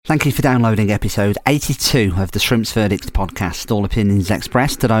Thank you for downloading episode 82 of the Shrimps Verdict podcast. All opinions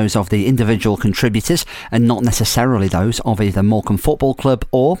expressed are those of the individual contributors and not necessarily those of either Morecambe Football Club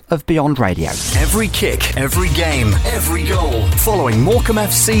or of Beyond Radio. Every kick, every game, every goal. Following Morecambe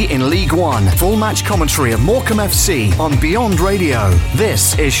FC in League One. Full match commentary of Morecambe FC on Beyond Radio.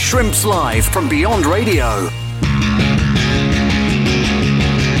 This is Shrimps Live from Beyond Radio.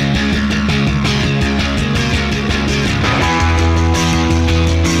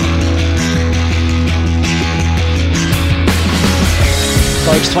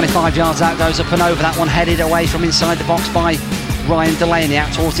 Folks, 25 yards out, goes up and over. That one headed away from inside the box by Ryan Delaney out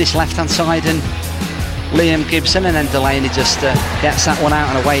towards this left-hand side, and Liam Gibson, and then Delaney just gets that one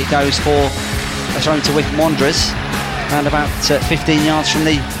out, and away it goes for a throw to Wycombe Wanderers, around about 15 yards from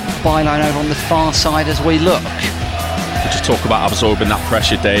the byline over on the far side as we look. We just talk about absorbing that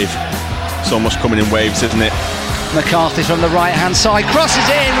pressure, Dave. So much coming in waves, isn't it? McCarthy from the right-hand side crosses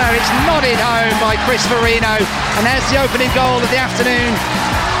in where it's nodded home by Chris Farino, and there's the opening goal of the afternoon.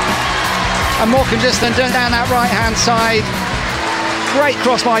 And Morecambe just then down that right-hand side. Great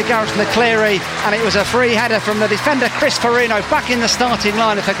cross by Gareth McCleary, and it was a free header from the defender Chris Farino back in the starting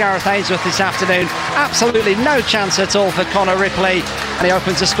lineup for Gareth Ainsworth this afternoon. Absolutely no chance at all for Connor Ripley, and he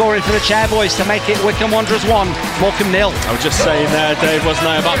opens the scoring for the Chairboys to make it Wycombe Wanderers 1, Morecambe 0. I was just saying there, Dave,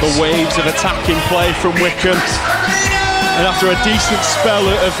 wasn't I, about the waves of attacking play from Wycombe. And after a decent spell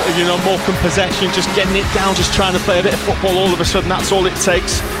of Morecambe possession, just getting it down, just trying to play a bit of football, all of a sudden that's all it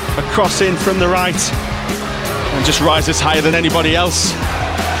takes. A cross in from the right and just rises higher than anybody else.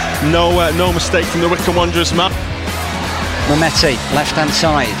 No mistake from the Wycombe Wanderers, Matt. Mametti, left-hand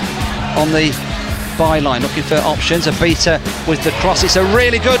side, on the byline, looking for options. A beater with the cross. It's a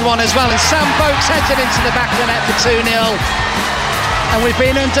really good one as well, and Sam Boakes heads it into the back of the net for 2-0. And we've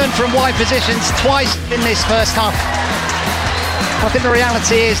been undone from wide positions twice in this first half. I think the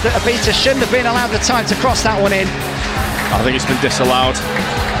reality is that a beater shouldn't have been allowed the time to cross that one in. I think it's been disallowed.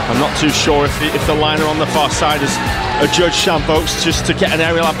 I'm not too sure if the liner on the far side has adjudged Sam Boakes just to get an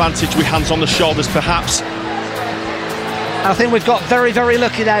aerial advantage with hands on the shoulders, perhaps. I think we've got very, very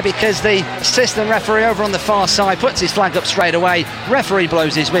lucky there, because the assistant referee over on the far side puts his flag up straight away. Referee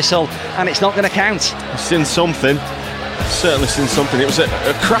blows his whistle, and it's not going to count. I've seen something. Certainly seen something. It was a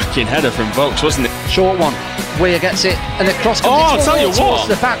cracking header from Boakes, wasn't it? Short one. Weir gets it, and the cross comes towards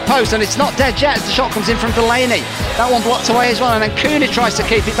the back post, and it's not dead yet as the shot comes in from Delaney. That one blocked away as well, and then Cooney tries to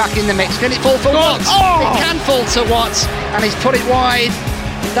keep it back in the mix. Can it fall for Watts? It can fall to Watts, and he's put it wide.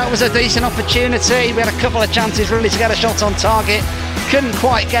 That was a decent opportunity. We had a couple of chances really to get a shot on target. Couldn't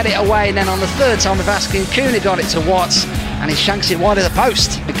quite get it away, and then on the third time of asking, Cooney got it to Watts, and he shanks it wide of the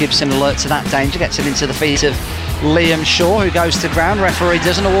post. Gibson alert to that danger, gets it into the feet of Liam Shaw, who goes to ground. Referee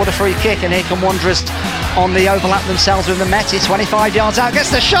doesn't award a free kick, and here come Wanderers on the overlap themselves with Mametti. 25 yards out,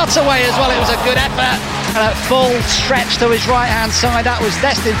 gets the shot away as well. It was a good effort, and at full stretch to his right hand side. That was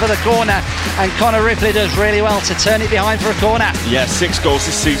destined for the corner, and Connor Ripley does really well to turn it behind for a corner. Yeah, 6 goals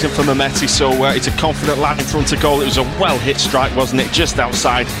this season for Mametti, so it's a confident lad in front of goal. It was a well hit strike, wasn't it, just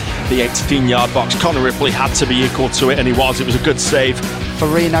outside the 18-yard box. Connor Ripley had to be equal to it, and he was. It was a good save.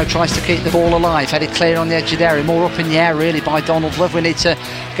 Farino tries to keep the ball alive, headed clear on the edge of the area, more up in the air really by Donald Love. We need to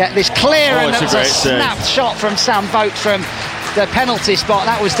get this clear, and that was a snapped shot from Sam Boakes from the penalty spot.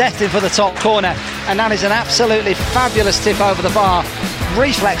 That was destined for the top corner, and that is an absolutely fabulous tip over the bar.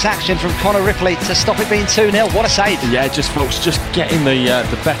 Reflex action from Connor Ripley to stop it being 2-0. What a save. Yeah, just getting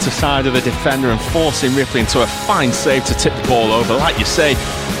the better side of the defender and forcing Ripley into a fine save to tip the ball over. Like you say,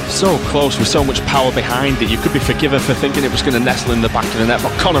 so close with so much power behind it. You could be forgiven for thinking it was going to nestle in the back of the net,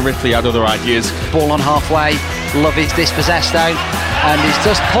 but Connor Ripley had other ideas. Ball on halfway. Love is dispossessed though, and he's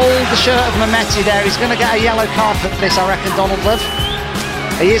just pulled the shirt of Mametti there. He's going to get a yellow card for this, I reckon, Donald Love.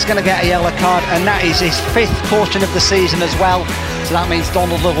 He is going to get a yellow card, and that is his 5th caution of the season as well. So that means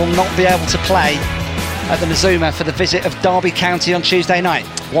Donald Love will not be able to play at the Mazuma for the visit of Derby County on Tuesday night.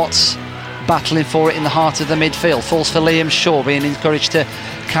 Watts battling for it in the heart of the midfield. Falls for Liam Shaw, being encouraged to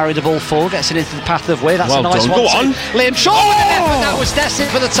carry the ball forward, gets it into the path of Weir. That's well a nice done. one. Go on. Liam Shaw with an effort. That was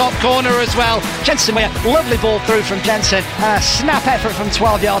destined for the top corner as well. Jensen Weir, lovely ball through from Jensen. A snap effort from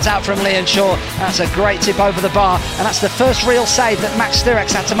 12 yards out from Liam Shaw. That's a great tip over the bar, and that's the first real save that Max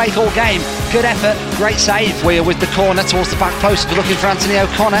Stirex had to make all game. Good effort, great save. Weir with the corner towards the back post, looking for Anthony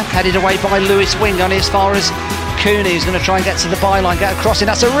O'Connor, headed away by Lewis Wing, only as far as Cooney, who's going to try and get to the byline, get a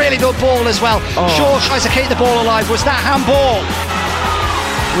crossing. That's a really good ball as well. Shaw tries to keep the ball alive. Was that handball?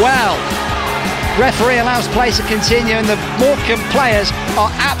 Well, referee allows play to continue, and the Morecambe players are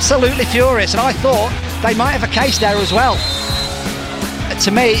absolutely furious, and I thought they might have a case there as well.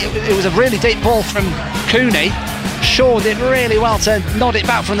 To me, it was a really deep ball from Cooney, Shaw did really well to nod it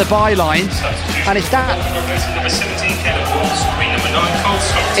back from the byline, and if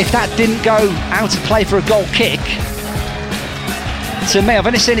that didn't go out of play for a goal kick, to me, I've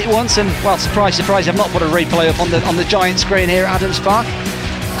only seen it once, and well, surprise, surprise, I've not put a replay up on the giant screen here at Adams Park.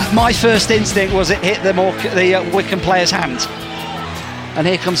 My first instinct was it hit the Wycombe player's hand, and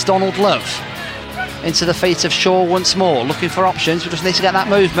here comes Donald Love into the feet of Shaw once more, looking for options. We just need to get that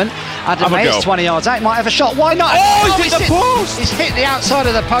movement. Adam Mayer's 20 yards out, might have a shot. Why not? Oh, he's hit the post! He's hit the outside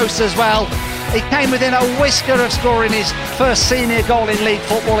of the post as well. He came within a whisker of scoring his first senior goal in league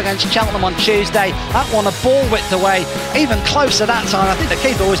football against Cheltenham on Tuesday. That one a ball width away, even closer that time. I think the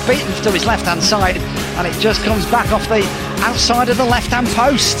keeper was beaten to his left-hand side, and it just comes back off the outside of the left-hand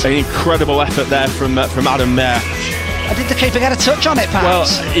post. An incredible effort there from Adam Mayer. Did the keeper get a touch on it,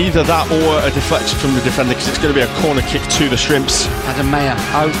 perhaps? Well, either that or a deflection from the defender, because it's going to be a corner kick to the Shrimps. Adam Mayer,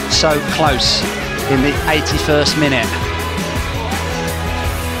 oh so close in the 81st minute.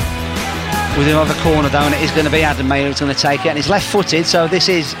 With him over corner though, and it is going to be Adam Mayer who's going to take it, and he's left-footed, so this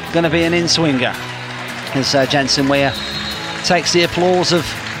is going to be an in-swinger as Jensen Weir takes the applause of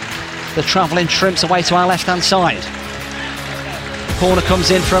the travelling Shrimps away to our left-hand side. Corner comes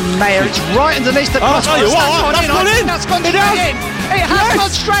in from Mayer, it's right underneath the cross. That's gone in! That's gone straight in! It has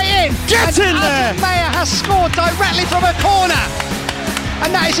gone straight in! Get in there! Adam Mayer has scored directly from a corner, and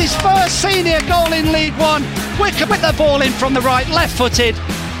that is his first senior goal in League One. Wycombe with the ball in from the right, left-footed,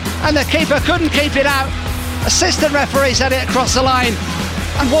 and the keeper couldn't keep it out. Assistant referee said it across the line,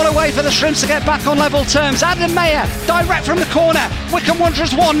 and what a way for the Shrimps to get back on level terms. Adam Mayer, direct from the corner. Wycombe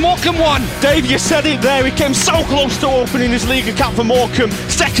Wanderers 1, Morecambe 1. Dave, you said it there, he came so close to opening his league cap for Morecambe.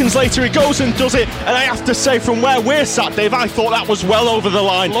 Seconds later he goes and does it, and I have to say, from where we're sat, Dave, I thought that was well over the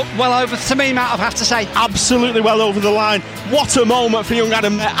line. Look, well over to me, Matt, I have to say. Absolutely well over the line. What a moment for young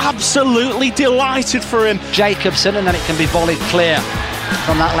Adam Mayer, absolutely delighted for him. Jacobson, and then it can be volleyed clear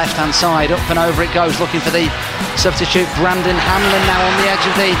from that left-hand side. Up and over it goes, looking for the substitute Brandon Hanlon now on the edge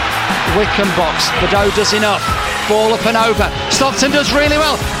of the Wycombe box. Bordeaux does enough. Ball up and over. Stockton does really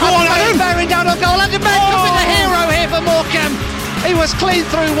well. Go on, Adam! Bearing down on goal. Adam Mayer could be the hero here for Morecambe. He was clean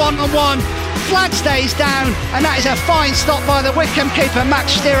through one-on-one. Flag stays down, and that is a fine stop by the Wycombe keeper,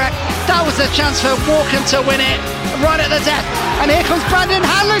 Max Stirek. That was the chance for Morecambe to win it right at the death. And here comes Brandon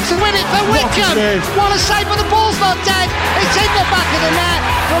Hanlon to win it for Wycombe. What a save, but the ball's not dead. It's in the back of the net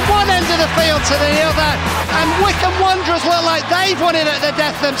from one end of the field to the other. And Wycombe Wanderers look like they've won it at the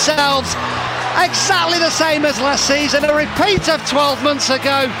death themselves. Exactly the same as last season, a repeat of 12 months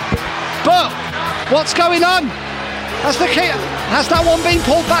ago. But what's going on? Has that one been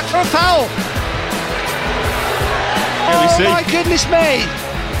pulled back for a foul? Oh my goodness me.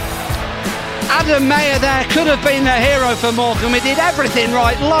 Adam Mayer there could have been the hero for Morecambe. He did everything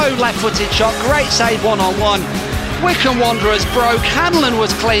right. Low left-footed shot, great save one-on-one. Wycombe Wanderers broke, Hanlon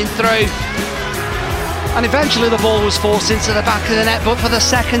was clean through, and eventually the ball was forced into the back of the net. But for the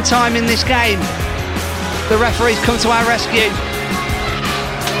second time in this game, the referees come to our rescue,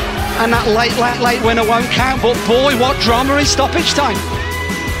 and that late winner won't count. But boy, what drama in stoppage time.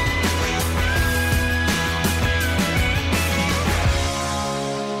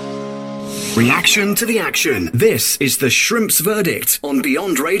 Reaction to the action. This is the Shrimps verdict on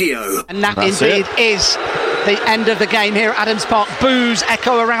Beyond Radio. And that indeed is the end of the game here at Adams Park. Boos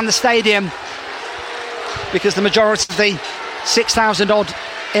echo around the stadium because the majority of the 6,000 odd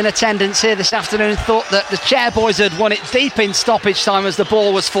in attendance here this afternoon thought that the Chairboys had won it deep in stoppage time as the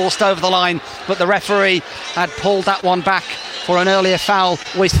ball was forced over the line, but the referee had pulled that one back for an earlier foul,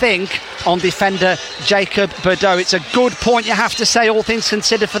 we think, on defender Jacob Bordeaux. It's a good point, you have to say, all things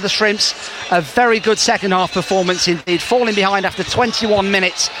considered, for the Shrimps. A very good second half performance indeed, falling behind after 21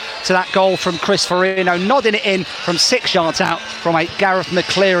 minutes to that goal from Chris Farino, nodding it in from 6 yards out from a Gareth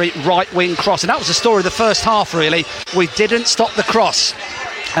McCleary right wing cross. And that was the story of the first half, really. We didn't stop the cross,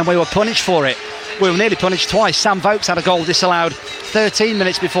 and we were punished for it. We were nearly punished twice. Sam Vokes had a goal disallowed 13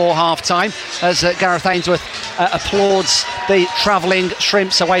 minutes before half-time as Gareth Ainsworth applauds the travelling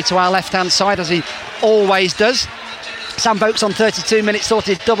Shrimps away to our left-hand side, as he always does. Sam Vokes on 32 minutes thought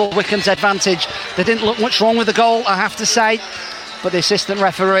he'd double Wycombe's advantage. There didn't look much wrong with the goal, I have to say, but the assistant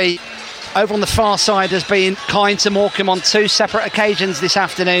referee over on the far side has been kind to Morecambe on 2 separate occasions this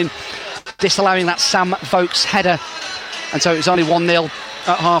afternoon, disallowing that Sam Vokes header, and so it was only 1-0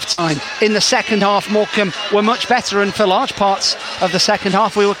 at half-time. In the second half, Morecambe were much better, and for large parts of the second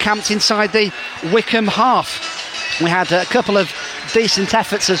half we were camped inside the Wycombe half. We had a couple of decent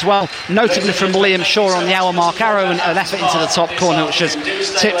efforts as well, notably from Liam Shaw on the hour mark. Arrow and an effort into the top corner, which was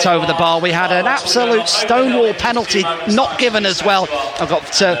tipped over the bar. We had an absolute stonewall penalty not given as well. I've got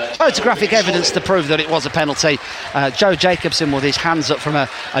photographic evidence to prove that it was a penalty. Joe Jacobson with his hands up from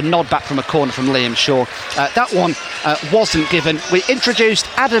a nod back from a corner from Liam Shaw. That one wasn't given. We introduced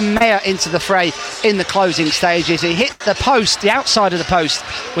Adam Mayer into the fray in the closing stages. He hit the post, the outside of the post,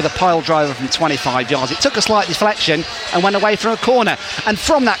 with a pile driver from 25 yards. It took a slight deflection and went away from a corner. And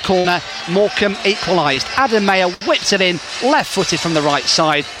from that corner, Morecambe equalised. Adam Mayer whipped it in, left-footed from the right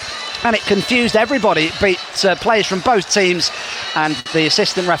side. And it confused everybody. It beat players from both teams, and the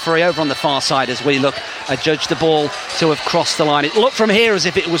assistant referee over on the far side, as we look, judged the ball to have crossed the line. It looked from here as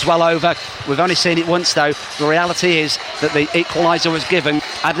if it was well over. We've only seen it once though. The reality is that the equaliser was given.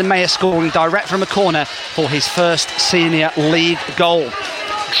 Adam Mayer scoring direct from a corner for his first senior league goal.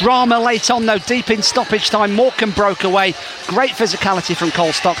 Drama late on though, deep in stoppage time. Morecambe broke away. Great physicality from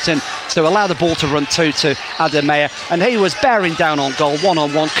Cole Stockton to allow the ball to run to Adam Mayer, and he was bearing down on goal,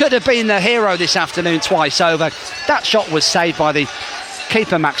 one-on-one. Could have been the hero this afternoon twice over. That shot was saved by the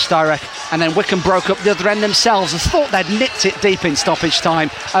keeper Max Styrek, and then Wycombe broke up the other end themselves. I thought they'd nipped it deep in stoppage time.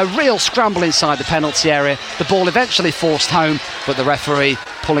 A real scramble inside the penalty area. The ball eventually forced home, but the referee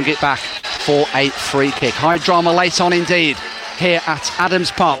pulling it back for a free kick. High drama late on indeed here at Adams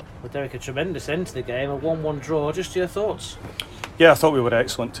Park. Well, Derek, a tremendous end to the game, a 1-1 draw. Just your thoughts? Yeah, I thought we were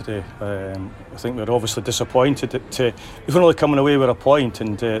excellent today. I think we were obviously disappointed that we've only coming away with a point,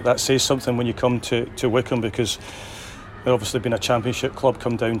 and that says something when you come to Wycombe, because we've obviously been a championship club,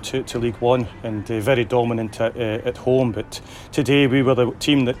 come down to League One, and very dominant at home. But today we were the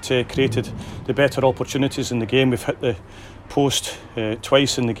team that created the better opportunities in the game. We've hit the post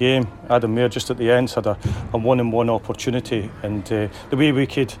twice in the game. Adam Mayer just at the end had a 1-on-1 opportunity, and the way we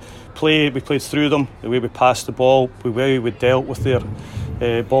could play, we played through them, the way we passed the ball, the way we dealt with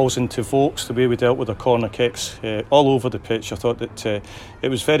their balls into Vokes, the way we dealt with their corner kicks, all over the pitch. I thought that it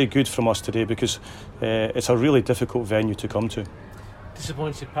was very good from us today, because it's a really difficult venue to come to.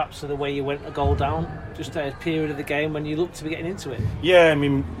 Disappointed perhaps of the way you went a goal down just at a period of the game when you looked to be getting into it? Yeah, I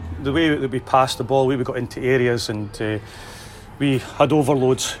mean, the way that we passed the ball, the way we got into areas, and we had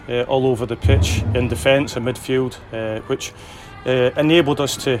overloads all over the pitch in defence and midfield, which enabled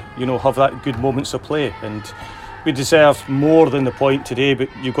us to, have that good moments of play. And we deserve more than the point today, but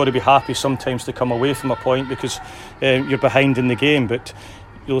you've got to be happy sometimes to come away from a point, because you're behind in the game. But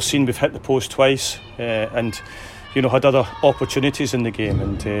you'll have seen we've hit the post twice, and had other opportunities in the game,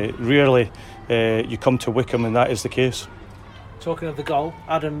 and rarely you come to Wycombe and that is the case. Talking of the goal,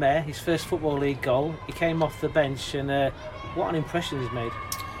 Adam Mayer, his first Football League goal, he came off the bench, and what an impression he's made.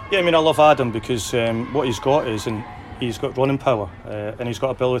 Yeah, I mean, I love Adam because what he's got is, and he's got running power, and he's got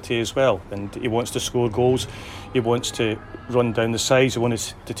ability as well, and he wants to score goals, he wants to run down the sides, he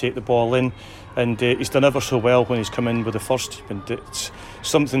wants to take the ball in, and he's done ever so well when he's come in with the first team, and it's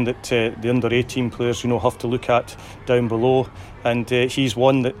something that the under-18 players have to look at down below, and he's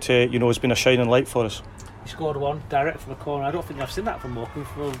one that has been a shining light for us. He scored one direct from a corner. I don't think I've seen that from Morecambe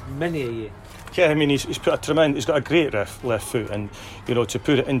for many a year. Yeah, I mean, he's put a tremendous. He's got a great left foot, and to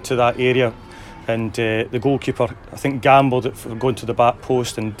put it into that area, and the goalkeeper, I think, gambled it for going to the back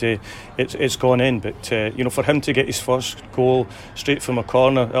post, and it's gone in. But for him to get his first goal straight from a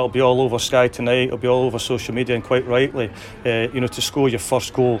corner, it'll be all over Sky tonight. It'll be all over social media, and quite rightly, to score your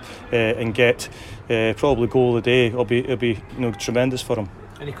first goal and get probably goal of the day, it'll be tremendous for him.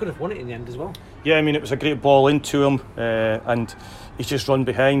 And he could have won it in the end as well. Yeah, I mean, it was a great ball into him, and he's just run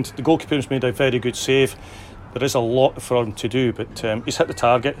behind. The goalkeeper's made a very good save. There is a lot for him to do, but he's hit the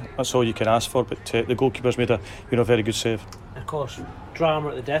target. That's all you can ask for. But the goalkeeper's made a very good save. Of course, drama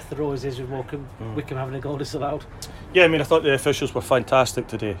at the death. There always is with Morecambe. Wycombe having a goal disallowed. Yeah, I mean, I thought the officials were fantastic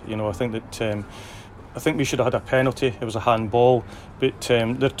today. I think that I think we should have had a penalty. It was a handball, but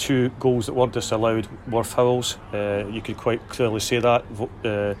their two goals that were disallowed were fouls. You could quite clearly say that.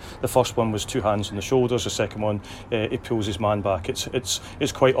 The first one was two hands on the shoulders. The second one, he pulls his man back.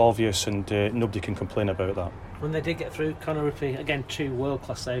 It's quite obvious, and nobody can complain about that. When they did get through, Conor Rippey, again, two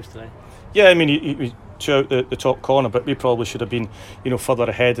world-class saves today. Yeah, I mean, he threw out the top corner, but we probably should have been, further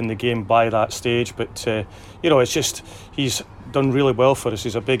ahead in the game by that stage. But it's just, he's done really well for us.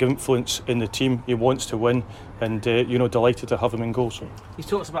 He's a big influence in the team. He wants to win, and delighted to have him in goal. So he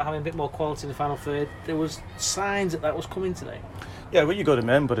talks about having a bit more quality in the final third. There was signs that was coming today. Yeah, what you got to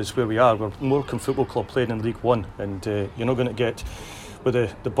remember is where we are. We're Morecambe Football Club playing in League One, and you're not going to get with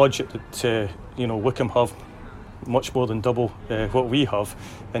the budget that Wycombe have. much more than double what we have,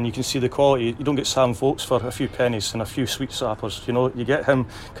 and you can see the quality. You don't get Sam Vokes for a few pennies and a few sweet sappers. You know, you get him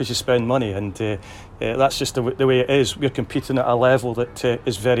because you spend money, and that's just the way it is. We're competing at a level that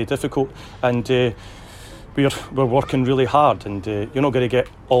is very difficult, and we're working really hard, and you're not going to get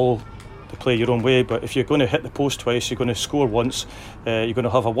all to play your own way, but if you're going to hit the post twice, you're going to score once, you're going to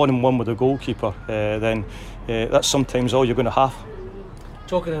have a 1-on-1 with the goalkeeper, then that's sometimes all you're going to have.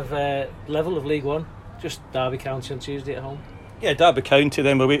 Talking of level of League One, just Derby County on Tuesday at home. Yeah, Derby County,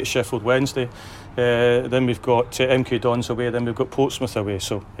 then we're away to Sheffield Wednesday, then we've got MK Dons away, then we've got Portsmouth away,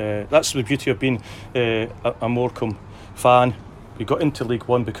 so that's the beauty of being a Morecambe fan. We got into League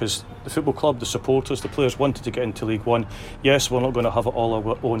One because the football club, the supporters, the players wanted to get into League One. Yes, we're not going to have it all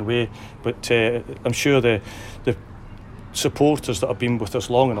our own way, but I'm sure the supporters that have been with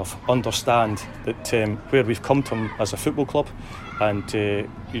us long enough understand that where we've come from as a football club, and the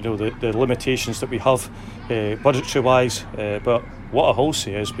limitations that we have budgetary wise, but what I will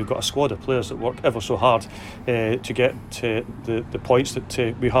say is we've got a squad of players that work ever so hard to get to the points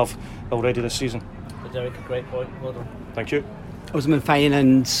that we have already this season. Derek, a great point, well done. Thank you. Usman Fain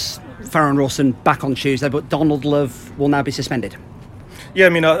and Farron Rawson back on Tuesday, but Donald Love will now be suspended. Yeah, I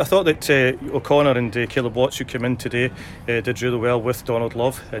mean, I thought that O'Connor and Caleb Watts, who came in today, did really well with Donald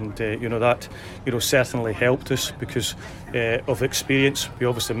Love, and that certainly helped us because of experience. We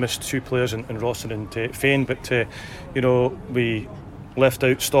obviously missed two players in Rawson and Fain, but we left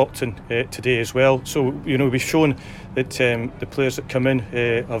out Stockton today as well. So we've shown that the players that come in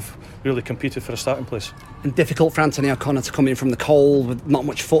have really competed for a starting place. And difficult for Anthony O'Connor to come in from the cold with not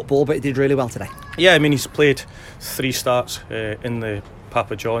much football, but he did really well today. Yeah, I mean, he's played 3 starts in the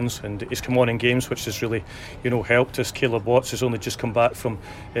Papa John's, and he's come on in games which has really helped us. Caleb Watts has only just come back from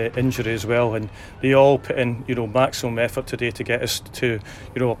injury as well, and they all put in maximum effort today to get us to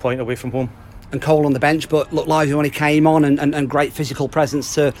a point away from home. And Cole on the bench, but looked lively when he came on, and great physical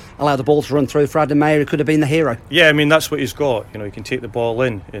presence to allow the ball to run through for Adam Mayer, who could have been the hero. Yeah, I mean, that's what he's got. He can take the ball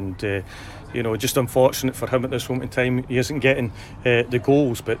in, and just unfortunate for him at this moment in time, he isn't getting the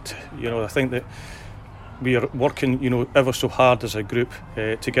goals, but I think that we are working ever so hard as a group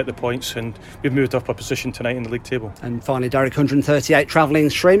to get the points, and we've moved up a position tonight in the league table. And finally, Derek, 138 travelling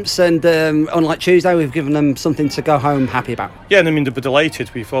Shrimps, and unlike Tuesday, we've given them something to go home happy about. Yeah, and I mean, they'll be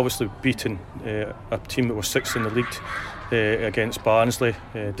delighted. We've obviously beaten a team that was 6th in the league against Barnsley,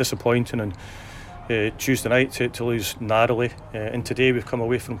 disappointing, and Tuesday night to lose narrowly, and today we've come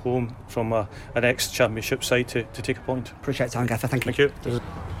away from home from an ex-championship side to take a point. Appreciate the time, Gaffer. Thank you. Thank you.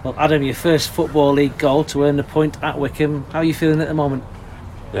 Well, Adam, your first Football League goal to earn the point at Wycombe. How are you feeling at the moment?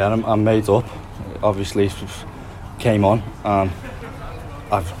 Yeah, I'm made up. Obviously, came on, and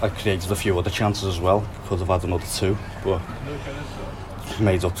I created a few other chances as well. Could have had another 2, but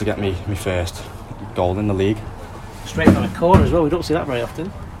made up to get me first goal in the league. Straight from a corner as well. We don't see that very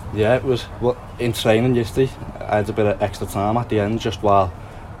often. Yeah, it was in training yesterday. I had a bit of extra time at the end, just while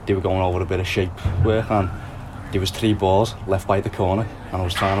they were going over a bit of shape work, and there was 3 balls left by the corner, and I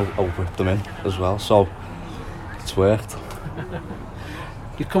was trying to whip them in as well. So it's worked.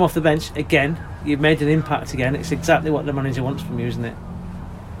 You've come off the bench again. You've made an impact again. It's exactly what the manager wants from you, isn't it?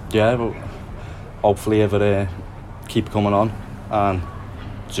 Yeah, but hopefully if I keep coming on and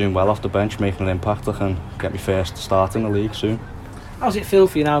doing well off the bench, making an impact, I can get me first start in the league soon. How's it feel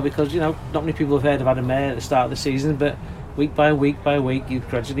for you now? Because not many people have heard of Adam Mayer at the start of the season, but week by week, you've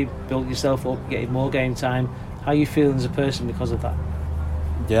gradually built yourself up, getting more game time. How are you feeling as a person because of that?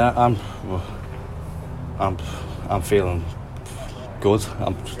 Yeah, I'm feeling good.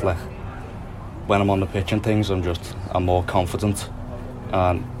 I'm just like, when I'm on the pitch and things, I'm more confident.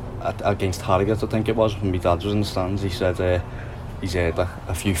 And against Harrogate, I think it was, when my dad was in the stands, he said he's heard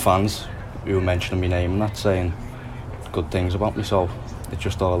a few fans who were mentioning my name and that, saying good things about me, so it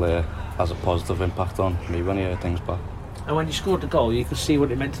just all has a positive impact on me when he heard things back. And when you scored the goal, you could see what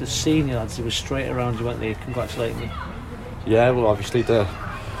it meant to the senior lads. They were straight around you, weren't they, congratulating you? Yeah, well, obviously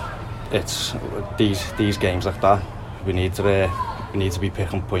it's these games like that, we need to be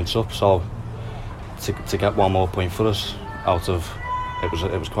picking points up, so to get one more point for us out of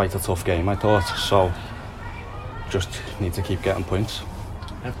it was quite a tough game, I thought, so just need to keep getting points.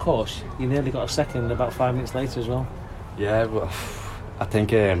 And of course, you nearly got a second about 5 minutes later as well. Yeah, but I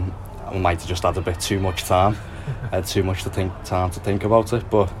think I might have just had a bit too much time. I had too much time to think about it,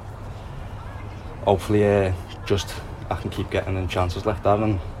 but hopefully I can keep getting in chances like that,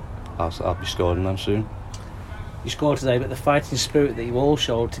 and I'll be scoring them soon. You scored today, but the fighting spirit that you all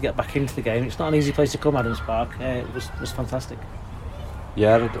showed to get back into the game, it's not an easy place to come, Adams Park. It was fantastic.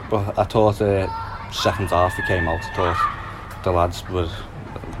 Yeah, but I thought second half we came out, I thought the lads were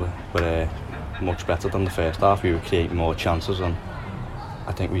much better than the first half. We were creating more chances, and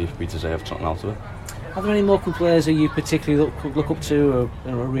I think we deserved something out of it. Are there any Morecambe players that you particularly look up to,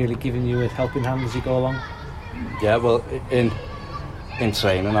 or are really giving you a helping hand as you go along? Yeah, well, in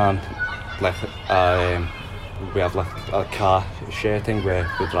training, and like we have like a car share thing where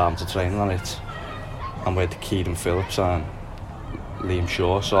we drive to training on it, and with Kieran Phillips and Liam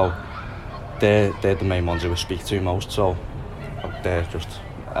Shaw, so they're the main ones who I speak to most, so they're just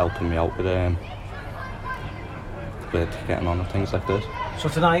helping me out with getting on and things like this. So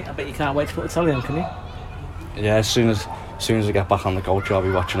tonight, I bet you can't wait to put the telly on, can you? Yeah, as soon as I get back on the coach, I'll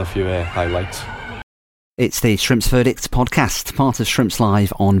be watching a few highlights. It's the Shrimps Verdict podcast, part of Shrimps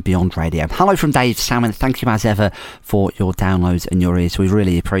Live on Beyond Radio. Hello from Dave Salmon. Thank you as ever for your downloads and your ears. We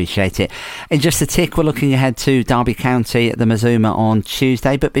really appreciate it. In just a tick, we're looking ahead to Derby County at the Mazuma on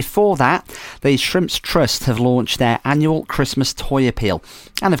Tuesday. But before that, the Shrimps Trust have launched their annual Christmas toy appeal.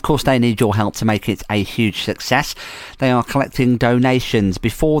 And of course, they need your help to make it a huge success. They are collecting donations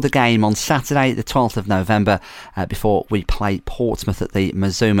before the game on Saturday, the 12th of November, before we play Portsmouth at the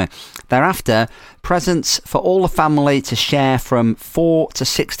Mazuma. Thereafter, presents for all the family to share from 4 to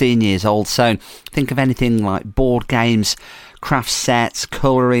 16 years old. So think of anything like board games, craft sets,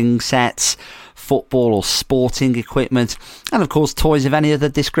 colouring sets, football or sporting equipment, and of course toys of any other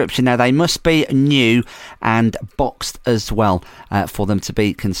description. Now they must be new and boxed as well for them to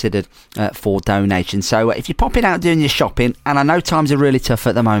be considered for donation. So if you're popping out doing your shopping, and I know times are really tough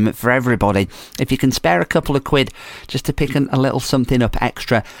at the moment for everybody, if you can spare a couple of quid just to pick a little something up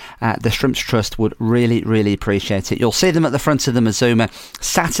extra, the Shrimps Trust would really appreciate it. You'll see them at the front of the Mazuma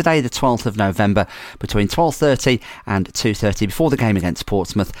Saturday the 12th of November between 12:30 and 2:30 before the game against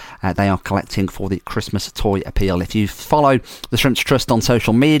Portsmouth. They are collecting for the Christmas toy appeal. If you follow the Shrimps Trust on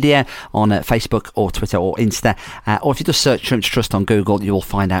social media, on Facebook or Twitter or Insta, or if you just search Shrimps Trust on Google, you will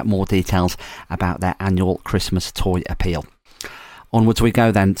find out more details about their annual Christmas toy appeal. Onwards we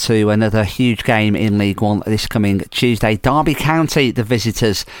go then to another huge game in League One this coming Tuesday. Derby County, the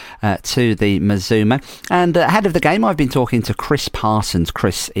visitors to the Mazuma. And ahead of the game, I've been talking to Chris Parsons.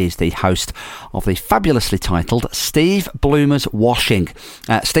 Chris is the host of the fabulously titled Steve Bloomer's Washing.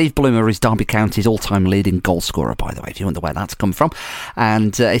 Steve Bloomer is Derby County's all-time leading goal scorer, by the way, if you wonder where that's come from.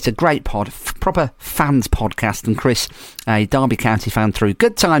 And it's a great proper fans podcast. And Chris, a Derby County fan through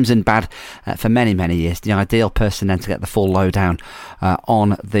good times and bad for many years. The ideal person then to get the full lowdown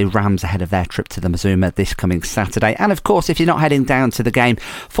on the Rams ahead of their trip to the Mazuma this coming Saturday. And of course, if you're not heading down to the game,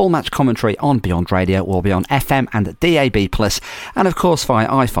 full match commentary on Beyond Radio will be on FM and DAB+, and of course via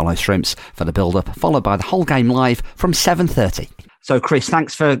iFollow Shrimps for the build-up, followed by the whole game live from 7:30. So Chris,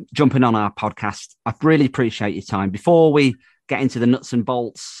 thanks for jumping on our podcast. I really appreciate your time. Before we get into the nuts and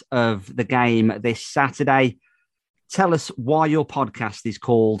bolts of the game this Saturday, tell us why your podcast is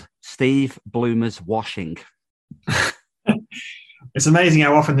called Steve Bloomer's Washing. It's amazing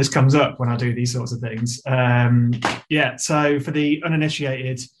how often this comes up when I do these sorts of things. So for the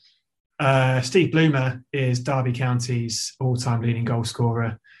uninitiated, Steve Bloomer is Derby County's all-time leading goal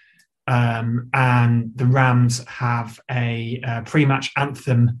scorer. And the Rams have a pre-match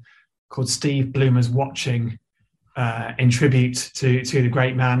anthem called Steve Bloomer's Watching in tribute to the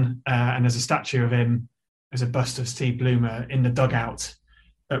great man. And there's a statue of him, there's a bust of Steve Bloomer in the dugout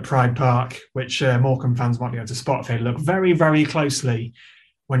at Pride Park, which Morecambe fans might be able to spot if they look very closely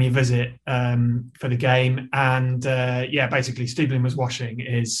when you visit for the game. And basically Steve Bloomer's Washing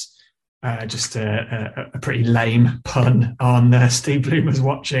is just a pretty lame pun on Steve Bloomer's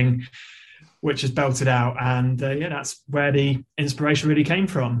Watching, which is belted out. And that's where the inspiration really came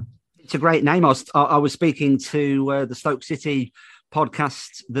from. It's a great name. I was speaking to the Stoke City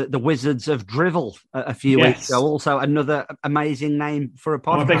podcast, the Wizards of Drivel, a few weeks ago. Also, another amazing name for a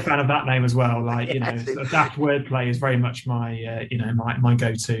podcast. I'm a big fan of that name as well. That wordplay is very much my my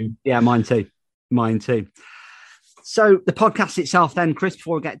go-to. Yeah, mine too. So the podcast itself, then, Chris,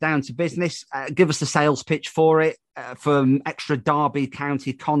 before we get down to business, give us the sales pitch for it, for extra Derby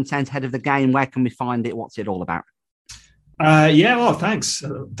County content ahead of the game. Where can we find it? What's it all about? Thanks.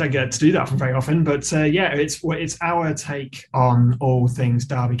 Don't get to do that very often, but it's our take on all things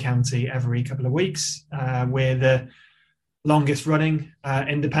Derby County every couple of weeks. We're the longest running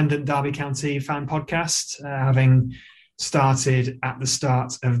independent Derby County fan podcast, having started at the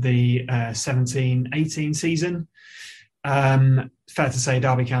start of the 17-18 season. Fair to say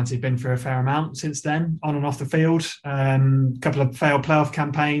Derby County have been through a fair amount since then, on and off the field. Couple of failed playoff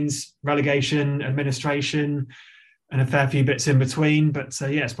campaigns, relegation, administration, and a fair few bits in between. But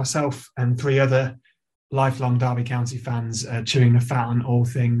it's myself and three other lifelong Derby County fans chewing the fat on all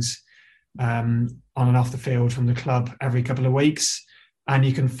things on and off the field from the club every couple of weeks. And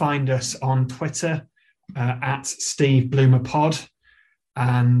you can find us on Twitter at Steve Bloomer Pod.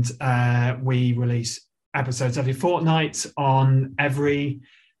 And we release episodes every fortnight on every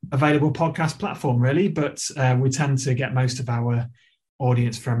available podcast platform, really. But we tend to get most of our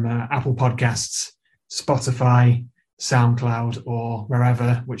audience from Apple Podcasts, Spotify, SoundCloud, or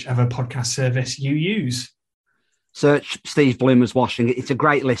whichever podcast service you use. Search Steve Bloomer's Washing. It's a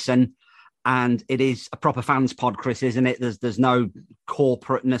great listen, and it is a proper fans pod, Chris, isn't it? There's no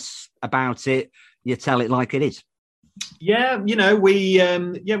corporateness about it. You tell it like it is. Yeah, we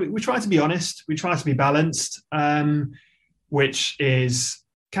try to be honest. We try to be balanced, which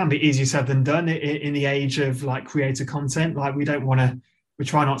can be easier said than done in the age of like creator content. Like we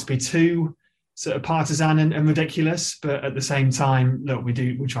try not to be too sort of partisan and ridiculous, but at the same time, look,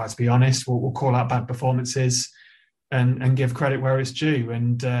 we try to be honest. We'll call out bad performances and give credit where it's due.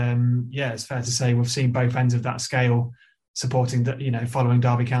 And it's fair to say we've seen both ends of that scale supporting following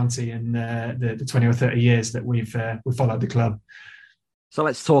Derby County in the 20 or 30 years that we've followed the club. So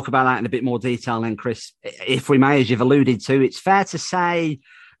let's talk about that in a bit more detail then, Chris. If we may, as you've alluded to, it's fair to say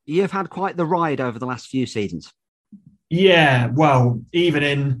you've had quite the ride over the last few seasons. Yeah, well, even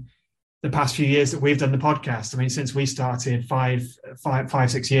in the past few years that we've done the podcast, I mean, since we started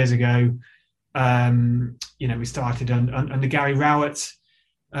 6 years ago, we started under Gary Rowett,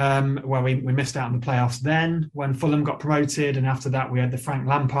 where we missed out on the playoffs then when Fulham got promoted. And after that, we had the Frank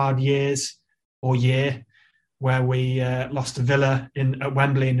Lampard year, where we lost to Villa at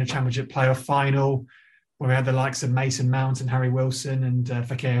Wembley in the Championship playoff final, where we had the likes of Mason Mount and Harry Wilson and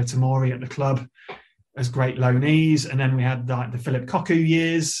Fikayo Tomori at the club as great loanees. And then we had the Philip Cocu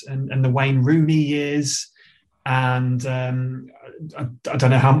years and the Wayne Rooney years. And I don't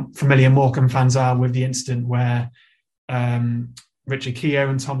know how familiar Morecambe fans are with the incident where Richard Keogh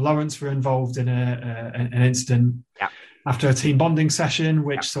and Tom Lawrence were involved in an incident after a team bonding session,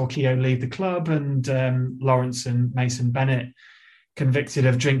 which saw Keogh leave the club, and Lawrence and Mason Bennett convicted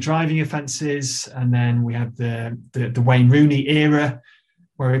of drink driving offences. And then we had the Wayne Rooney era,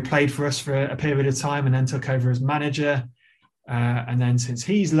 where he played for us for a period of time and then took over as manager. And then since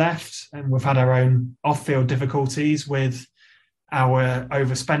he's left, and we've had our own off-field difficulties with our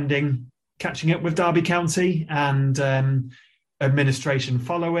overspending, catching up with Derby County and administration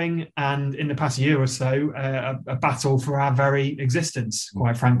following, and in the past year or so, a battle for our very existence,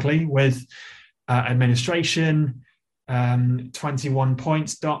 quite frankly, with administration, 21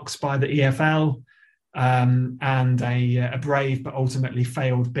 points docked by the EFL, and a brave but ultimately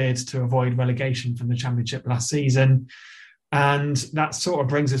failed bid to avoid relegation from the Championship last season. And that sort of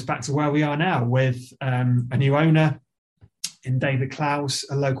brings us back to where we are now with a new owner in David Klaus,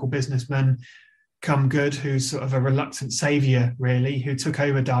 a local businessman, come good, who's sort of a reluctant saviour, really, who took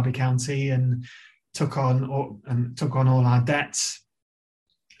over Derby County and took on all our debts.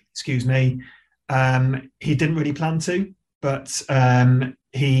 Excuse me. He didn't really plan to, but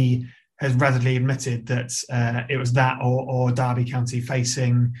he has readily admitted that it was that or Derby County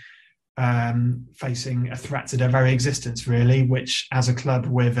facing a threat to their very existence, really, which as a club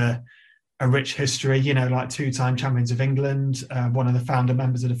with a rich history, like two-time champions of England, one of the founder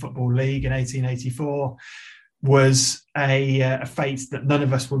members of the Football League in 1884, was a fate that none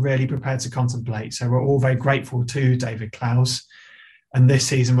of us were really prepared to contemplate. So we're all very grateful to David Klaus. And this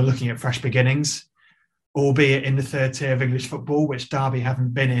season we're looking at fresh beginnings, albeit in the third tier of English football, which Derby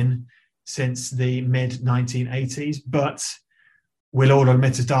haven't been in since the mid-1980s. But we'll all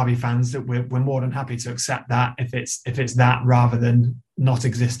admit as Derby fans that we're more than happy to accept that if it's that rather than not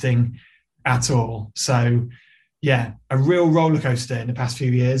existing at all. So yeah, a real roller coaster in the past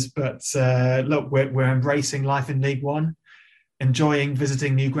few years, but look, we're embracing life in League One, enjoying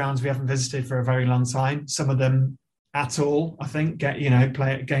visiting new grounds we haven't visited for a very long time, some of them at all, I think,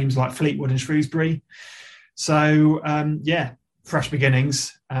 play at games like Fleetwood and Shrewsbury. So fresh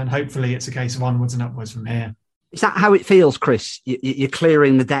beginnings, and hopefully it's a case of onwards and upwards from here. Is that how it feels, Chris? You're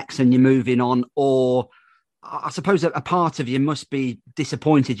clearing the decks and you're moving on, or I suppose a part of you must be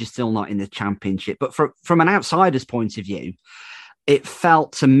disappointed you're still not in the Championship. But from an outsider's point of view, it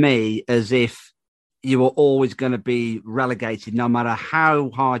felt to me as if you were always going to be relegated, no matter how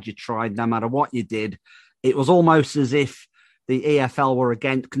hard you tried, no matter what you did. It was almost as if the EFL were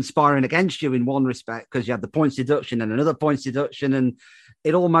conspiring against you in one respect, because you had the points deduction and another points deduction, and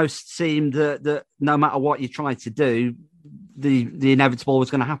it almost seemed that no matter what you tried to do, the inevitable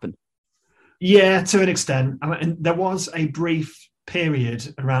was going to happen. Yeah, to an extent. I mean, there was a brief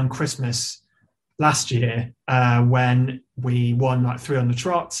period around Christmas last year when we won like 3 on the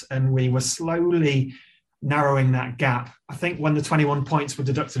trot, and we were slowly narrowing that gap. I think when the 21 points were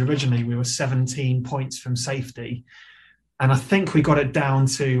deducted originally, we were 17 points from safety. And I think we got it down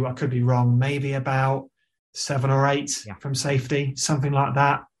to, I could be wrong, maybe about 7 or 8 from safety, something like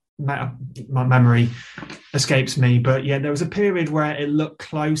that. My memory escapes me, but yeah, there was a period where it looked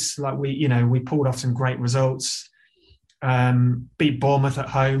close. Like we pulled off some great results. Beat Bournemouth at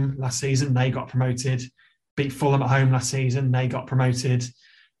home last season, they got promoted. Beat Fulham at home last season, they got promoted.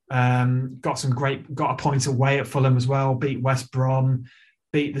 Got a point away at Fulham as well. Beat West Brom.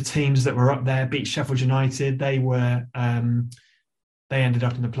 Beat the teams that were up there. Beat Sheffield United. They ended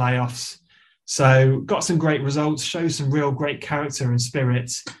up in the playoffs. So got some great results. Showed some real great character and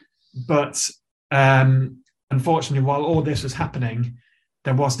spirit. But unfortunately, while all this was happening,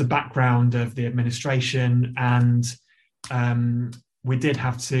 there was the background of the administration, and we did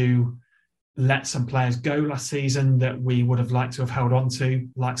have to let some players go last season that we would have liked to have held on to,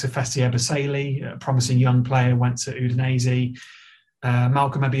 like Sefesi Ebosele, a promising young player, went to Udinese.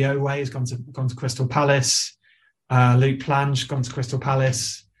 Malcolm Ebiowe has gone to Crystal Palace. Luke Plange gone to Crystal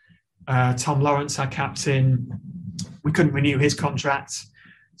Palace. Tom Lawrence, our captain, we couldn't renew his contract,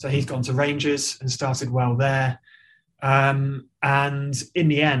 so he's gone to Rangers and started well there. And in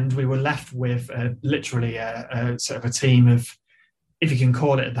the end, we were left with literally a sort of a team of, if you can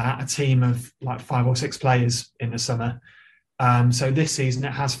call it that, a team of like 5 or 6 players in the summer. So this season,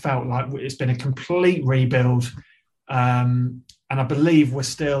 it has felt like it's been a complete rebuild. And I believe we're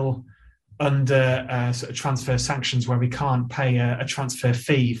still under sort of transfer sanctions where we can't pay a transfer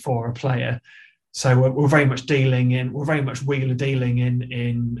fee for a player. So we're very much wheeler dealing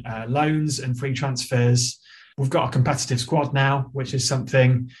in loans and free transfers. We've got a competitive squad now, which is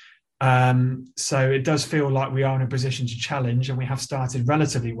something. So it does feel like we are in a position to challenge, and we have started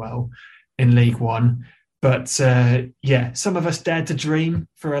relatively well in League One. But some of us dared to dream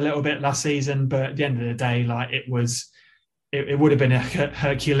for a little bit last season. But at the end of the day, like it would have been a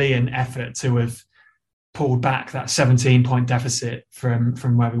Herculean effort to have pulled back that 17-point deficit from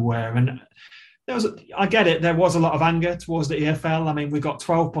where we were. And I get it, there was a lot of anger towards the EFL. I mean, we got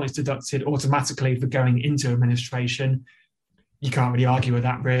 12 points deducted automatically for going into administration. You can't really argue with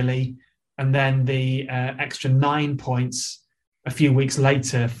that, really. And then the extra 9 points a few weeks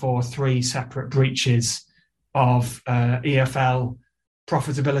later for 3 separate breaches of EFL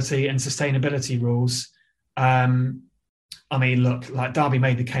profitability and sustainability rules. I mean, look, like Derby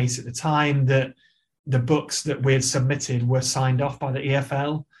made the case at the time that the books that we had submitted were signed off by the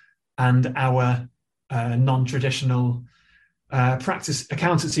EFL, and our non-traditional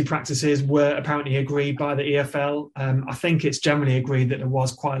accountancy practices were apparently agreed by the EFL. I think it's generally agreed that there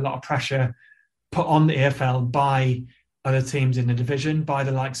was quite a lot of pressure put on the EFL by other teams in the division, by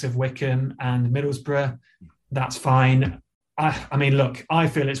the likes of Wycombe and Middlesbrough. That's fine. I mean, look, I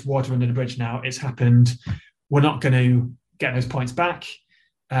feel it's water under the bridge now. It's happened. We're not going to get those points back.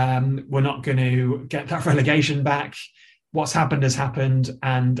 We're not going to get that relegation back. What's happened has happened,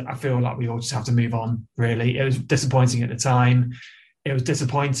 and I feel like we all just have to move on, really. It was disappointing at the time. It was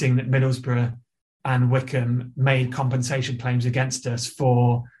disappointing that Middlesbrough and Wycombe made compensation claims against us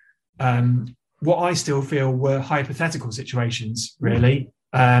for what I still feel were hypothetical situations, really,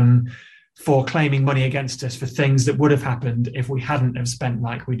 for claiming money against us for things that would have happened if we hadn't have spent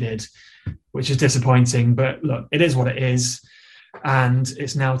like we did, which is disappointing. But look, it is what it is, and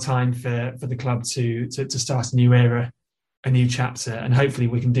it's now time for the club to start a new era, a new chapter, and hopefully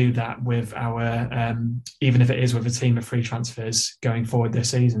we can do that with our even if it is with a team of free transfers going forward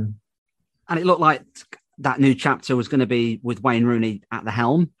this season. And it looked like that new chapter was going to be with Wayne Rooney at the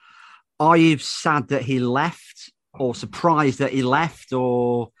helm. Are you sad that he left, or surprised that he left,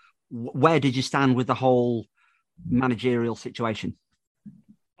 or where did you stand with the whole managerial situation?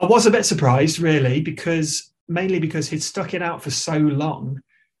 I was a bit surprised, really, mainly because he'd stuck it out for so long.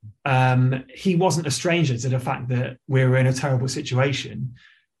 He wasn't a stranger to the fact that we were in a terrible situation.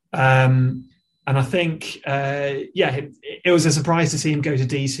 And I think, it was a surprise to see him go to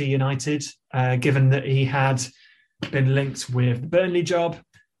DC United, given that he had been linked with the Burnley job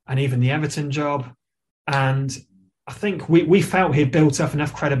and even the Everton job. And I think we felt he'd built up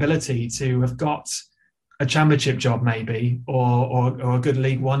enough credibility to have got a championship job, maybe, or a good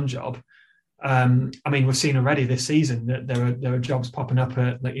League One job. I mean, we've seen already this season that there are jobs popping up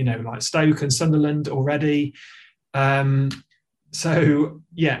at, like Stoke and Sunderland already. So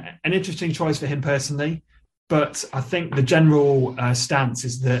yeah, an interesting choice for him personally. But I think the general stance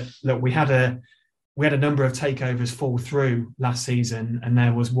is that, look, we had a number of takeovers fall through last season, and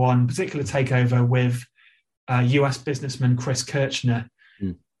there was one particular takeover with US businessman Chris Kirchner,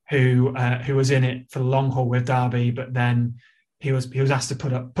 who was in it for the long haul with Derby, but then he was asked to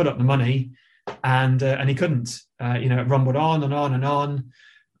put up the money, and he couldn't. It rumbled on and on and on.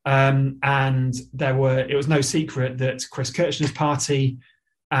 And it was no secret that Chris Kirchner's party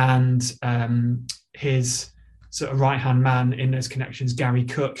and his sort of right-hand man in those connections, Gary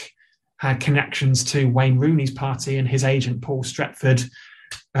Cook, had connections to Wayne Rooney's party and his agent, Paul Stretford.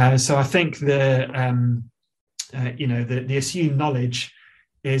 So I think the assumed knowledge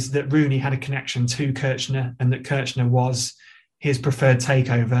is that Rooney had a connection to Kirchner and that Kirchner was his preferred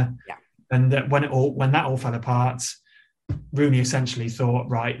takeover. Yeah. And that when that all fell apart, Rooney essentially thought,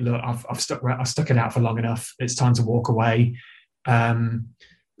 right, look, I've stuck it out for long enough. It's time to walk away.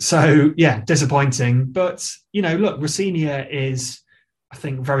 So yeah, disappointing. But look, Rosenior is, I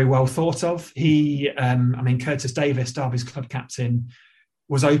think, very well thought of. Curtis Davis, Derby's club captain,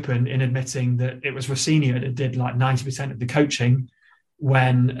 was open in admitting that it was Rosenior that did like 90% of the coaching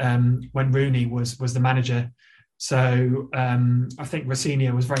when Rooney was the manager. So I think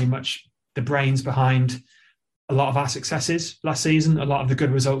Rosenior was very much the brains behind a lot of our successes last season, a lot of the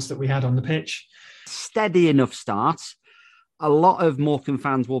good results that we had on the pitch. Steady enough start. A lot of Morecambe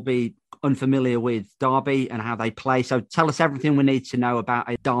fans will be unfamiliar with Derby and how they play. So tell us everything we need to know about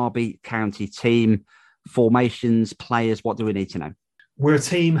a Derby County team, formations, players. What do we need to know? We're a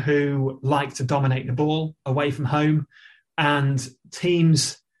team who like to dominate the ball away from home, and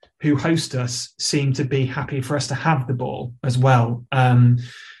teams who host us seem to be happy for us to have the ball as well.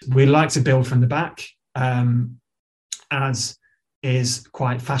 We like to build from the back, as is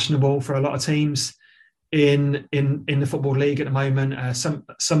quite fashionable for a lot of teams in the Football League at the moment.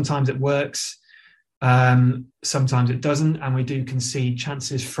 Sometimes it works, sometimes it doesn't, and we do concede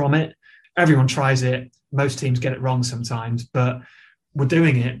chances from it. Everyone tries it. Most teams get it wrong sometimes, but we're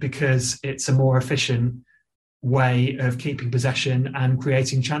doing it because it's a more efficient way of keeping possession and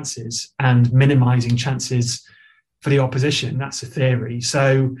creating chances and minimising chances for the opposition. That's the theory.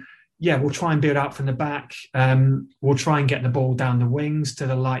 So yeah, we'll try and build out from the back. We'll try and get the ball down the wings to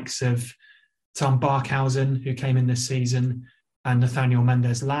the likes of Tom Barkhausen, who came in this season, and Nathaniel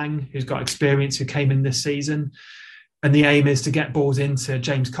Mendez-Lang, who's got experience, who came in this season. And the aim is to get balls into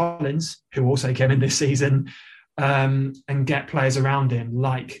James Collins, who also came in this season, and get players around him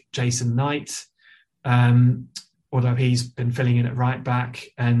like Jason Knight, although he's been filling in at right back,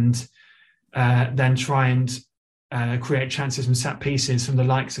 and then try and create chances from set pieces from the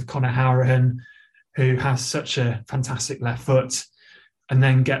likes of Conor Hourahan, who has such a fantastic left foot, and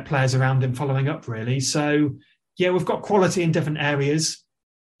then get players around him following up, really. So, yeah, we've got quality in different areas.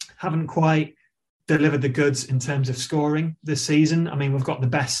 Haven't quite delivered the goods in terms of scoring this season. I mean, we've got the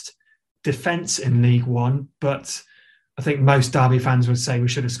best defence in League One, but I think most Derby fans would say we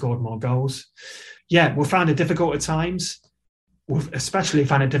should have scored more goals. Yeah, we found it difficult at times. We've especially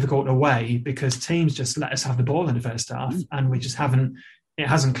found it difficult away because teams just let us have the ball in the first half, and we just it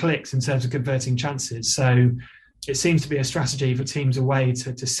hasn't clicked in terms of converting chances. So it seems to be a strategy for teams away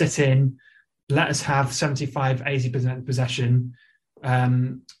to sit in, let us have 75, 80% possession.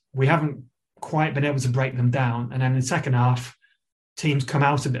 We haven't quite been able to break them down. And then in the second half, teams come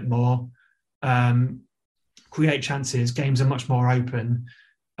out a bit more, create chances, games are much more open.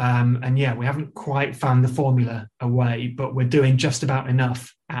 And yeah, we haven't quite found the formula away, but we're doing just about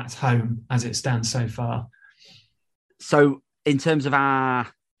enough at home as it stands so far. So in terms of our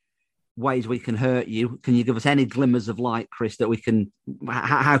ways we can hurt you, can you give us any glimmers of light, Chris, that we can,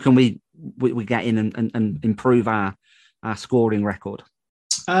 how can we get in and improve our scoring record?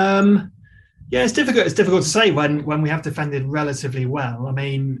 Yeah, it's difficult. It's difficult to say when we have defended relatively well. I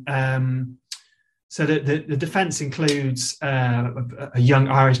mean, so the defence includes a young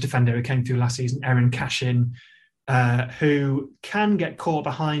Irish defender who came through last season, Erin Cashin, who can get caught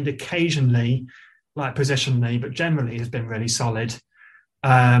behind occasionally, like positionally, but generally has been really solid.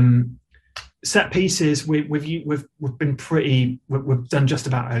 Set pieces, we've been we've done just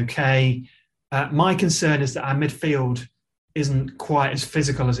about okay. My concern is that our midfield isn't quite as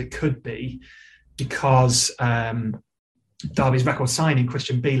physical as it could be, because Derby's record signing,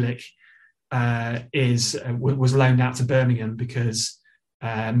 Christian Bielik, was loaned out to Birmingham because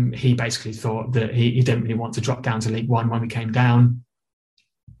he basically thought that he didn't really want to drop down to League One when we came down.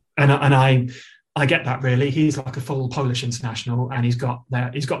 And I get that, really. He's like a full Polish international, and he's got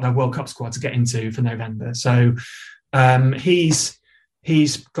their World Cup squad to get into for November. So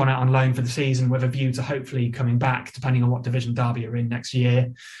he's gone out on loan for the season with a view to hopefully coming back, depending on what division Derby are in next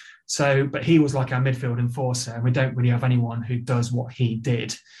year. So, but he was like our midfield enforcer, and we don't really have anyone who does what he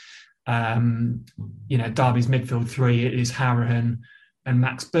did. Derby's midfield three is Hourahan and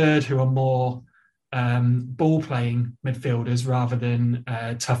Max Bird, who are more ball-playing midfielders rather than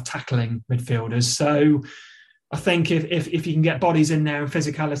tough tackling midfielders. So I think if you can get bodies in there and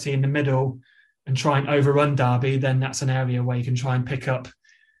physicality in the middle and try and overrun Derby, then that's an area where you can try and pick up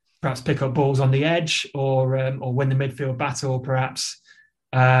perhaps pick up balls on the edge or win the midfield battle, perhaps.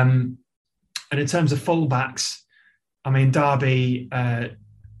 And in terms of fullbacks, I mean, Derby are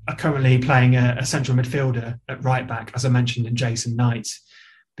currently playing a central midfielder at right back, as I mentioned, in Jason Knight,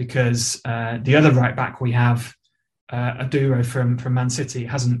 because the other right back we have, Aduro from Man City,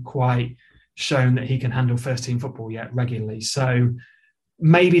 hasn't quite shown that he can handle first team football yet regularly. So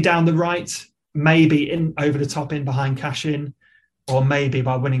maybe down the right, maybe in over the top in behind Cashin, or maybe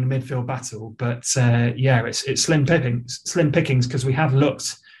by winning the midfield battle. But it's slim pickings because we have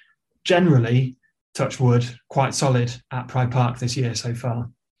looked generally, touch wood, quite solid at Pride Park this year so far.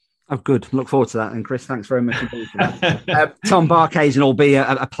 Oh, good. Look forward to that. And Chris, thanks very much indeed for that. Tom Barkhuizen will be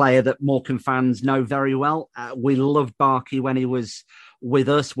a player that Morecambe fans know very well. We loved Barkey when he was with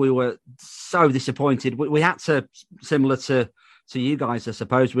us. We were so disappointed. We had to, similar to you guys, I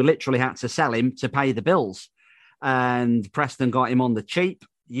suppose, we literally had to sell him to pay the bills. And Preston got him on the cheap.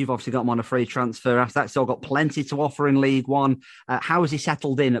 You've obviously got him on a free transfer. After that, still got plenty to offer in League One. How has he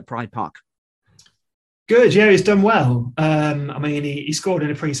settled in at Pride Park? Good, yeah, he's done well. I mean, he scored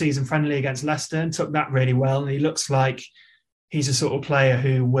in a pre-season friendly against Leicester and took that really well. And he looks like he's a sort of player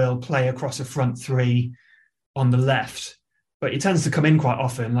who will play across a front three on the left, but he tends to come in quite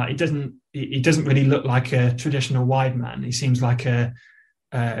often. Like he doesn't really look like a traditional wide man. He seems like a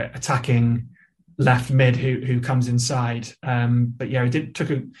attacking left mid who comes inside. But yeah, he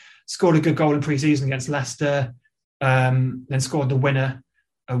scored a good goal in pre-season against Leicester. Then scored the winner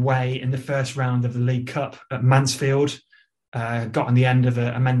away in the first round of the League Cup at Mansfield, got on the end of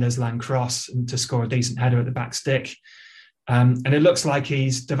a Mendes-Lang cross to score a decent header at the back stick. And it looks like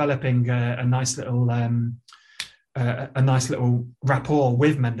he's developing a nice little rapport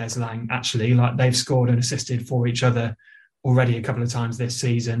with Mendes-Lang, actually. Like they've scored and assisted for each other already a couple of times this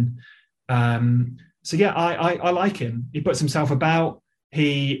season. So yeah, I like him. He puts himself about.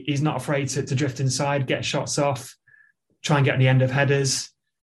 He's not afraid to drift inside, get shots off, try and get on the end of headers.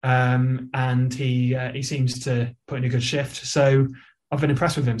 And he seems to put in a good shift. So I've been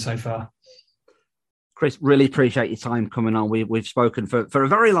impressed with him so far. Chris, really appreciate your time coming on. We've spoken for a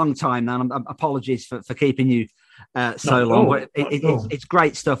very long time now. And apologies for keeping you so long. It's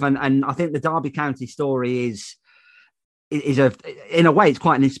great stuff. And I think the Derby County story is in a way, it's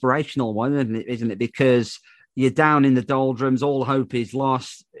quite an inspirational one, isn't it? Because you're down in the doldrums, all hope is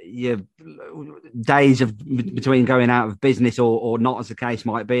lost. Your days of between going out of business or not, as the case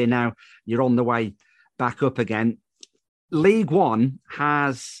might be, and now you're on the way back up again. League One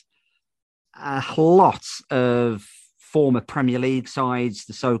has a lot of former Premier League sides,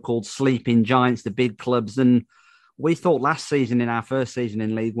 the so-called sleeping giants, the big clubs, and we thought last season, in our first season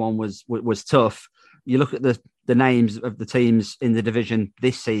in League One, was tough. You look at the names of the teams in the division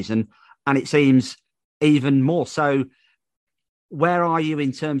this season, and it seems even more so. Where are you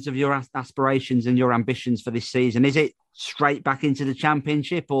in terms of your aspirations and your ambitions for this season? Is it straight back into the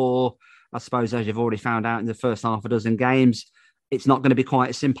Championship, or I suppose, as you've already found out in the first half a dozen games, it's not going to be quite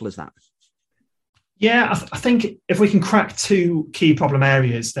as simple as that? Yeah, I think if we can crack two key problem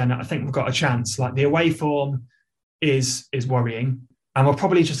areas, then I think we've got a chance. Like the away form is worrying, and we're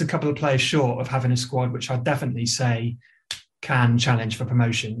probably just a couple of players short of having a squad which I'd definitely say can challenge for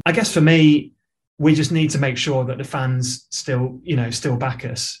promotion. I guess for me, we just need to make sure that the fans still back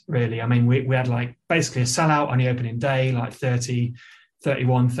us, really. I mean, we had like basically a sellout on the opening day, like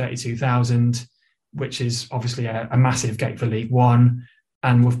 32,000, which is obviously a massive gate for League One.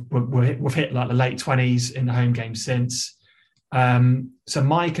 And we've hit like the late 20s in the home game since. So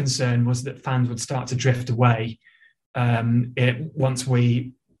my concern was that fans would start to drift away once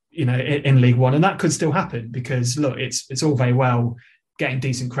we, in League One. And that could still happen because, look, it's all very well getting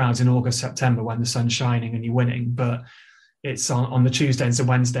decent crowds in August, September when the sun's shining and you're winning. But it's on the Tuesdays and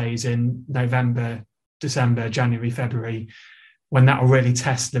Wednesdays in November, December, January, February, when that will really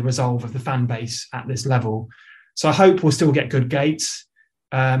test the resolve of the fan base at this level. So I hope we'll still get good gates.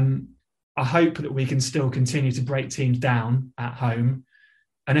 I hope that we can still continue to break teams down at home.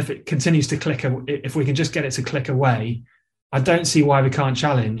 And if it continues to click, if we can just get it to click away, I don't see why we can't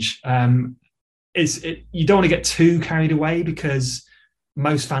challenge. You don't want to get too carried away because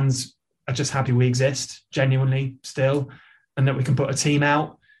most fans are just happy we exist, genuinely still, and that we can put a team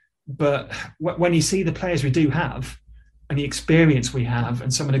out. But when you see the players we do have and the experience we have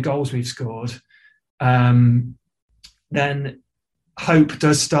and some of the goals we've scored, then hope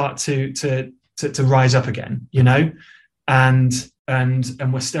does start to rise up again, and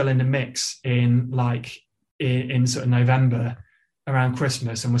we're still in the mix in sort of November around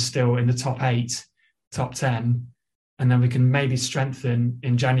Christmas, and we're still in the top 8, top 10, and then we can maybe strengthen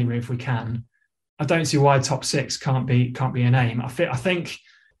in January if we can. I don't see why top 6 can't be an aim. I think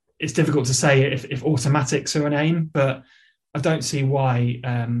it's difficult to say if automatics are an aim, but I don't see why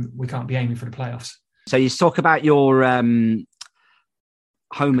we can't be aiming for the playoffs. So you talk about your home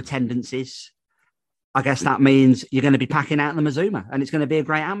attendances. I guess that means you're going to be packing out in the Mazuma, and it's going to be a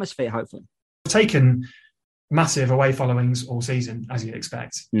great atmosphere, hopefully. We've taken massive away followings all season, as you'd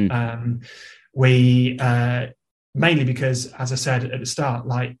expect. We mainly because, as I said at the start,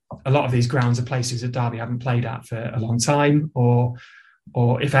 like a lot of these grounds are places that Derby haven't played at for a long time, or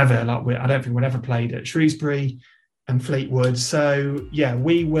if ever, like I don't think we'd ever played at Shrewsbury and Fleetwood. So yeah,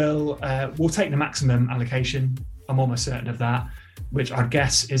 we'll take the maximum allocation. I'm almost certain of that, which I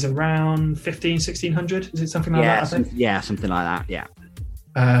guess is around 1,500-1,600. Is it something like that? I think? Something like that. Yeah.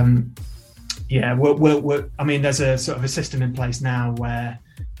 I mean, there's a sort of a system in place now where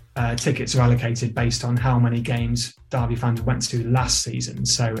tickets are allocated based on how many games Derby fans went to last season.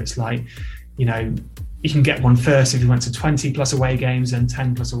 So it's like, you know, you can get one first if you went to 20 plus away games, then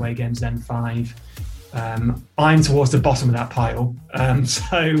 10 plus away games, then 5. I'm towards the bottom of that pile.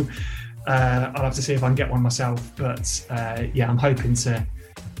 So I'll have to see if I can get one myself. But I'm hoping to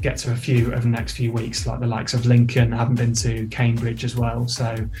get to a few over the next few weeks, like the likes of Lincoln. I haven't been to Cambridge as well.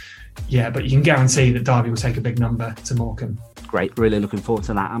 So yeah, but you can guarantee that Derby will take a big number to Morecambe. Great, really looking forward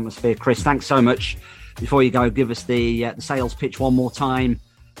to that atmosphere. Chris, thanks so much. Before you go, give us the sales pitch one more time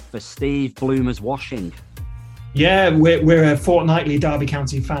for Steve Bloomer's Washing. Yeah, we're a fortnightly Derby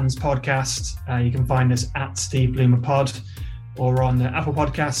County fans podcast. You can find us at Steve Bloomer Pod or on Apple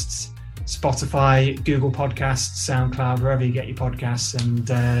Podcasts, Spotify, Google Podcasts, SoundCloud, wherever you get your podcasts.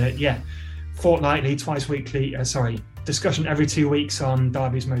 And fortnightly, twice weekly, discussion every 2 weeks on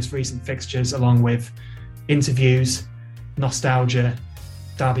Derby's most recent fixtures, along with interviews, nostalgia,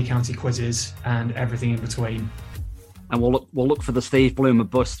 Derby County quizzes, and everything in between. And we'll look for the Steve Bloomer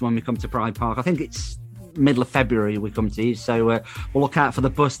bust when we come to Pride Park. I think it's middle of February we come to you, so we'll look out for the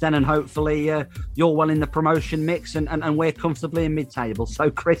bust then, and hopefully you're well in the promotion mix and we're comfortably in mid-table. So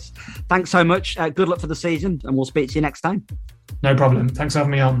Chris, thanks so much. Good luck for the season, and we'll speak to you next time. No problem. Thanks for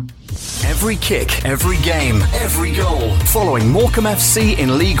having me on. Every kick, every game, every goal. Following Morecambe FC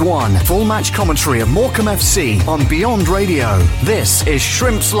in League One. Full match commentary of Morecambe FC on Beyond Radio. This is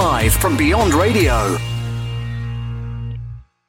Shrimps Live from Beyond Radio.